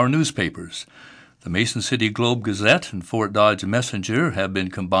some of our newspapers. The Mason City Globe-Gazette and Fort Dodge Messenger have been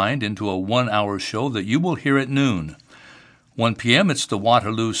combined into a 1-hour show that you will hear at noon. 1 p.m., it's the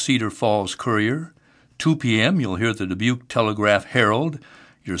Waterloo Cedar Falls Courier. 2 p.m., you'll hear the Dubuque Telegraph Herald.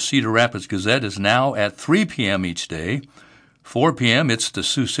 Your Cedar Rapids Gazette is now at 3 p.m. each day. 4 p.m., it's the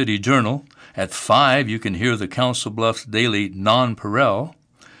Sioux City Journal. At 5, you can hear the Council Bluffs Daily Nonpareil.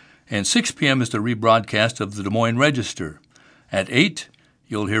 And 6 p.m. is the rebroadcast of the Des Moines Register. At 8,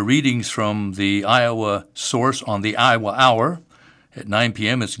 you'll hear readings from the Iowa Source on the Iowa Hour. At 9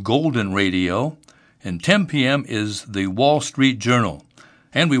 p.m., it's Golden Radio. And 10 p.m. is the Wall Street Journal.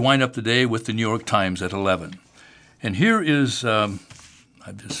 And we wind up the day with the New York Times at 11. And here is,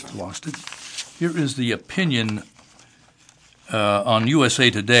 I've just lost it. Here is the opinion on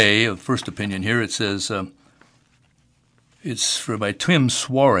USA Today, the first opinion here. It says, it's by Tim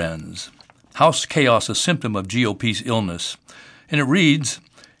Swarens, House Chaos, a Symptom of GOP's Illness. And it reads,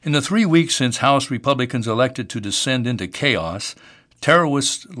 in the 3 weeks since House Republicans elected to descend into chaos,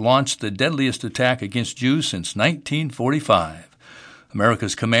 terrorists launched the deadliest attack against Jews since 1945.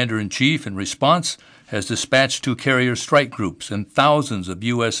 America's commander-in-chief, in response, has dispatched 2 carrier strike groups and thousands of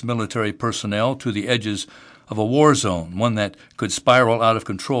U.S. military personnel to the edges of a war zone, one that could spiral out of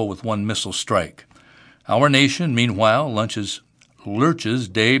control with one missile strike. Our nation, meanwhile, lurches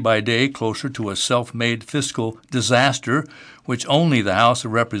day by day closer to a self-made fiscal disaster which only the House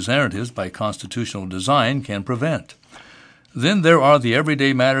of Representatives, by constitutional design, can prevent. Then there are the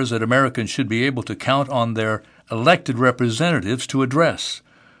everyday matters that Americans should be able to count on their elected representatives to address.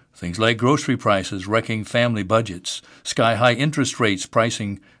 Things like grocery prices wrecking family budgets, sky-high interest rates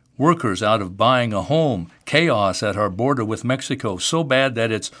pricing workers out of buying a home, chaos at our border with Mexico, so bad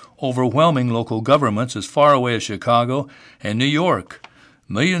that it's overwhelming local governments as far away as Chicago and New York.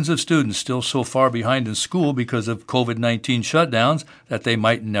 Millions of students still so far behind in school because of COVID-19 shutdowns that they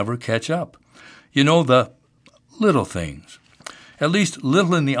might never catch up. You know, the little things. At least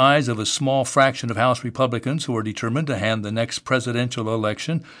little in the eyes of a small fraction of House Republicans who are determined to hand the next presidential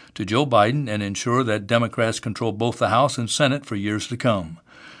election to Joe Biden and ensure that Democrats control both the House and Senate for years to come.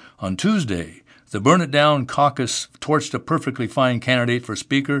 On Tuesday, the Burn It Down caucus torched a perfectly fine candidate for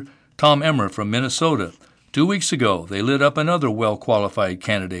Speaker, Tom Emmer from Minnesota. 2 weeks ago, they lit up another well-qualified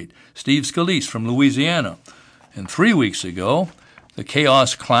candidate, Steve Scalise from Louisiana. And 3 weeks ago, the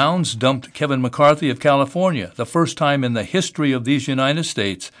chaos clowns dumped Kevin McCarthy of California, the first time in the history of these United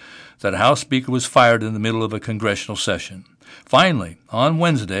States that a House Speaker was fired in the middle of a congressional session. Finally, on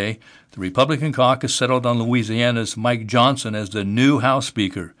Wednesday, the Republican caucus settled on Louisiana's Mike Johnson as the new House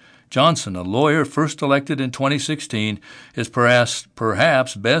Speaker. Johnson, a lawyer first elected in 2016, is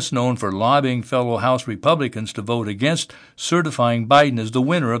perhaps best known for lobbying fellow House Republicans to vote against certifying Biden as the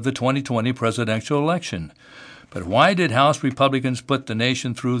winner of the 2020 presidential election. But why did House Republicans put the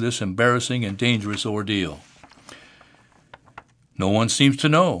nation through this embarrassing and dangerous ordeal? No one seems to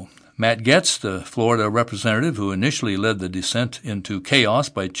know. Matt Gaetz, the Florida representative who initially led the descent into chaos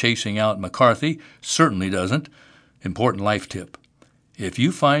by chasing out McCarthy, certainly doesn't. Important life tip. If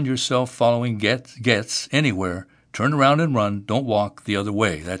you find yourself following Gaetz anywhere, turn around and run. Don't walk the other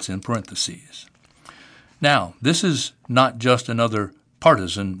way. That's in parentheses. Now, this is not just another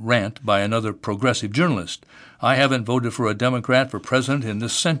partisan rant by another progressive journalist. I haven't voted for a Democrat for president in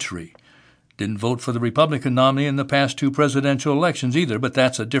this century. Didn't vote for the Republican nominee in the past 2 presidential elections either, but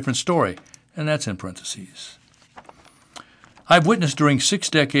that's a different story, and that's in parentheses. I've witnessed during 6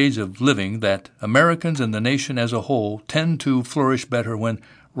 decades of living that Americans and the nation as a whole tend to flourish better when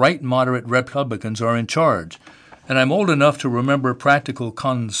right moderate Republicans are in charge, and I'm old enough to remember practical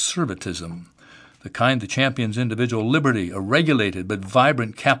conservatism, the kind that champions individual liberty, a regulated but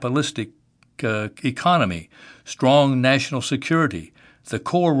vibrant capitalistic economy, strong national security, the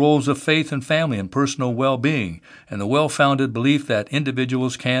core roles of faith and family and personal well-being, and the well-founded belief that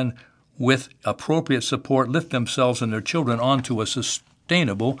individuals can, with appropriate support, lift themselves and their children onto a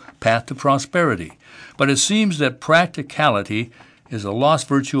sustainable path to prosperity. But it seems that practicality is a lost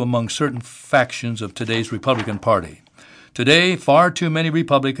virtue among certain factions of today's Republican Party. Today, far too many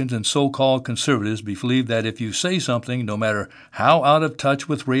Republicans and so-called conservatives believe that if you say something, no matter how out of touch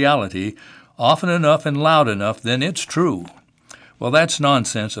with reality, often enough and loud enough, then it's true. Well, that's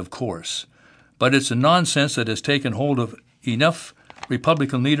nonsense, of course. But it's a nonsense that has taken hold of enough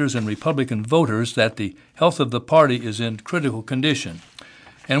Republican leaders and Republican voters that the health of the party is in critical condition.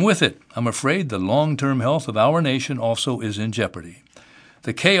 And with it, I'm afraid the long-term health of our nation also is in jeopardy.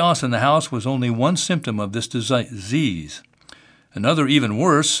 The chaos in the House was only one symptom of this disease. Another, even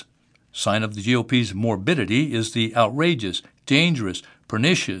worse, sign of the GOP's morbidity is the outrageous, dangerous,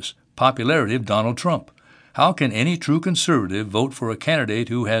 pernicious popularity of Donald Trump. How can any true conservative vote for a candidate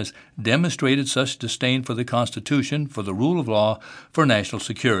who has demonstrated such disdain for the Constitution, for the rule of law, for national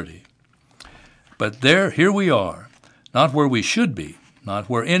security? But here we are, not where we should be, not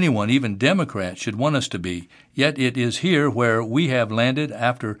where anyone, even Democrats, should want us to be, yet it is here where we have landed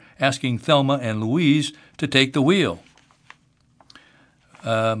after asking Thelma and Louise to take the wheel.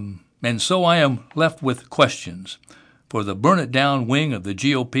 And so I am left with questions. For the burn-it-down wing of the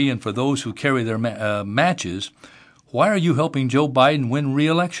GOP and for those who carry their matches, why are you helping Joe Biden win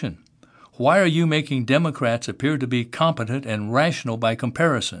re-election? Why are you making Democrats appear to be competent and rational by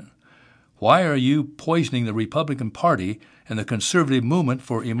comparison? Why are you poisoning the Republican Party and the conservative movement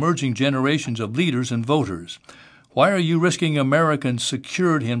for emerging generations of leaders and voters? Why are you risking Americans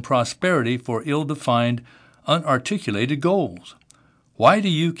secured in prosperity for ill-defined, unarticulated goals? Why do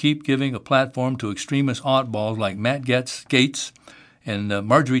you keep giving a platform to extremist oddballs like Matt Gaetz and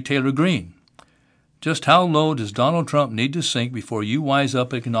Marjorie Taylor Greene? Just how low does Donald Trump need to sink before you wise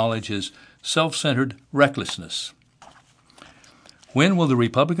up and acknowledge his self-centered recklessness? When will the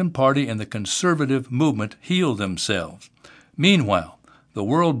Republican Party and the conservative movement heal themselves? Meanwhile, the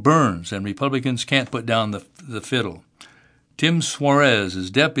world burns and Republicans can't put down the fiddle. Tim Suarez is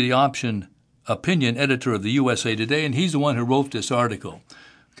deputy opinion editor of the USA Today, and he's the one who wrote this article.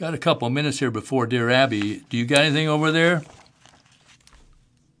 Got a couple of minutes here before Dear Abby. Do you got anything over there?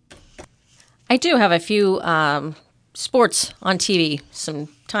 I do have a few sports on TV. Some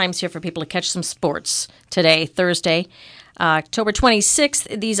times here for people to catch some sports today, Thursday, October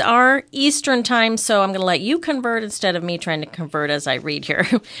 26th. These are Eastern time, so I'm going to let you convert instead of me trying to convert as I read here.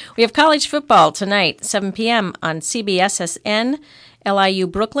 We have college football tonight, 7 p.m. on CBSSN, LIU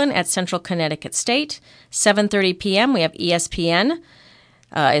Brooklyn at Central Connecticut State. 7:30 p.m. we have ESPN.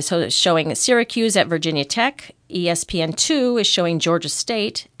 Is showing Syracuse at Virginia Tech. ESPN2 is showing Georgia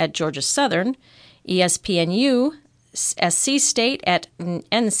State at Georgia Southern. ESPNU, SC State at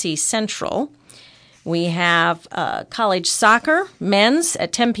NC Central. We have college soccer, men's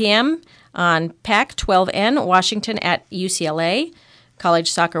at 10 p.m. on Pac-12N, Washington at UCLA.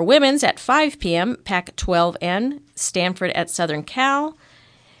 College soccer women's at 5 p.m., Pac-12N, Stanford at Southern Cal.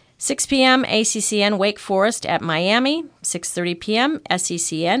 6 p.m., ACCN Wake Forest at Miami. 6:30 p.m.,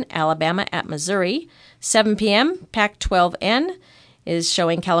 SECN Alabama at Missouri. 7 p.m., Pac-12N is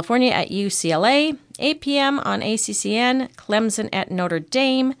showing California at UCLA. 8 p.m. on ACCN, Clemson at Notre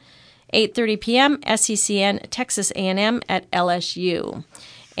Dame. 8:30 p.m., SECN Texas A&M at LSU.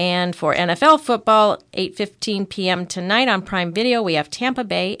 And for NFL football, 8:15 p.m. tonight on Prime Video, we have Tampa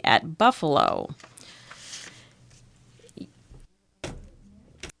Bay at Buffalo.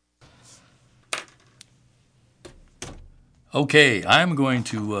 Okay, I'm going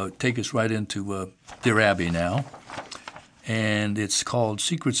to take us right into Dear Abby now, and it's called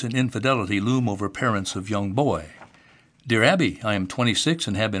Secrets and Infidelity Loom Over Parents of Young Boy. Dear Abby, I am 26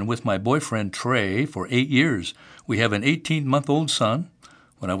 and have been with my boyfriend Trey for 8 years. We have an 18-month-old son.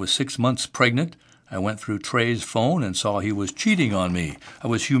 When I was 6 months pregnant, I went through Trey's phone and saw he was cheating on me. I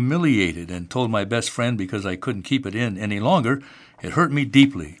was humiliated and told my best friend because I couldn't keep it in any longer. It hurt me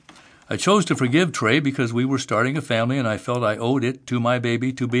deeply. I chose to forgive Trey because we were starting a family and I felt I owed it to my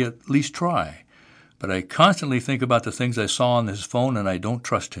baby to at least try. But I constantly think about the things I saw on his phone and I don't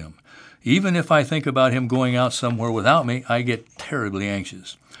trust him. Even if I think about him going out somewhere without me, I get terribly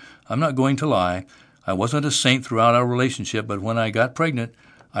anxious. I'm not going to lie. I wasn't a saint throughout our relationship, but when I got pregnant,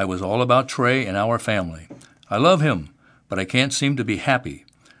 I was all about Trey and our family. I love him, but I can't seem to be happy.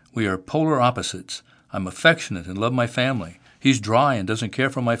 We are polar opposites. I'm affectionate and love my family. He's dry and doesn't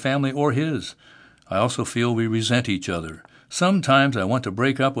care for my family or his. I also feel we resent each other. Sometimes I want to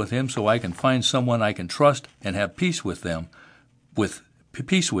break up with him so I can find someone I can trust and have peace with them, but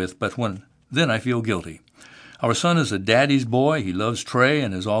then I feel guilty. Our son is a daddy's boy. He loves Trey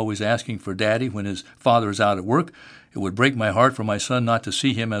and is always asking for daddy when his father is out at work. It would break my heart for my son not to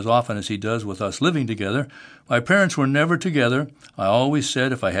see him as often as he does with us living together. My parents were never together. I always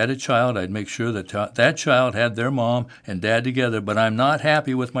said if I had a child, I'd make sure that that child had their mom and dad together, but I'm not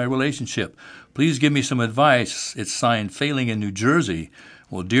happy with my relationship. Please give me some advice. It's signed Failing in New Jersey.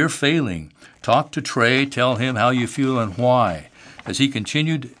 Well, dear Failing, talk to Trey. Tell him how you feel and why. Has he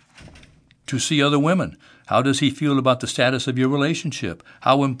continued to see other women? How does he feel about the status of your relationship?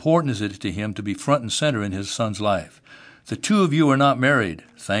 How important is it to him to be front and center in his son's life? The two of you are not married,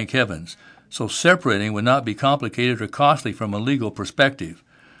 thank heavens, so separating would not be complicated or costly from a legal perspective.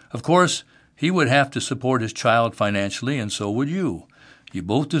 Of course, he would have to support his child financially, and so would you. You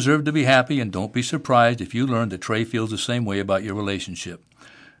both deserve to be happy, and don't be surprised if you learn that Trey feels the same way about your relationship.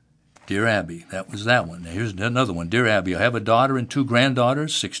 Dear Abby, that was that one. Now here's another one. Dear Abby, I have a daughter and 2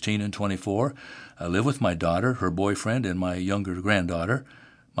 granddaughters, 16 and 24. I live with my daughter, her boyfriend, and my younger granddaughter.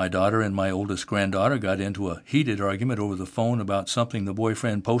 My daughter and my oldest granddaughter got into a heated argument over the phone about something the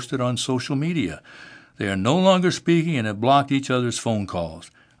boyfriend posted on social media. They are no longer speaking and have blocked each other's phone calls.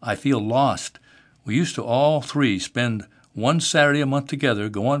 I feel lost. We used to all 3 spend one Saturday a month together,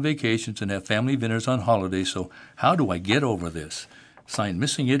 go on vacations, and have family dinners on holidays, so how do I get over this? Signed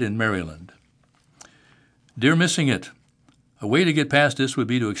Missing It in Maryland. Dear Missing It, a way to get past this would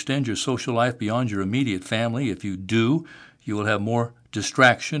be to extend your social life beyond your immediate family. If you do, you will have more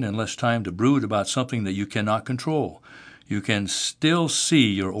distraction and less time to brood about something that you cannot control. You can still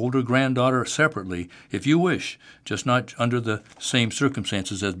see your older granddaughter separately if you wish, just not under the same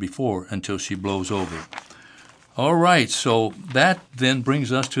circumstances as before until she blows over. All right, so that then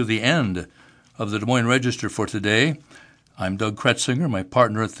brings us to the end of the Des Moines Register for today. I'm Doug Kretzinger. My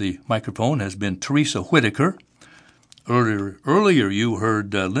partner at the microphone has been Teresa Whitaker. Earlier you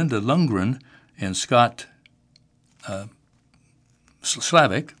heard Linda Lundgren and Scott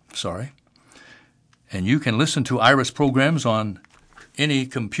Slavic, and you can listen to Iris programs on any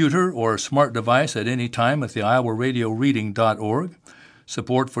computer or smart device at any time at the iowaradioreading.org.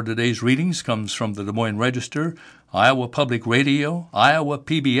 Support for today's readings comes from the Des Moines Register, Iowa Public Radio, Iowa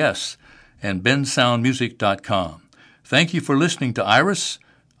PBS, and bensoundmusic.com. Thank you for listening to Iris,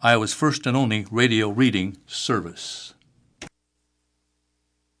 Iowa's first and only radio reading service.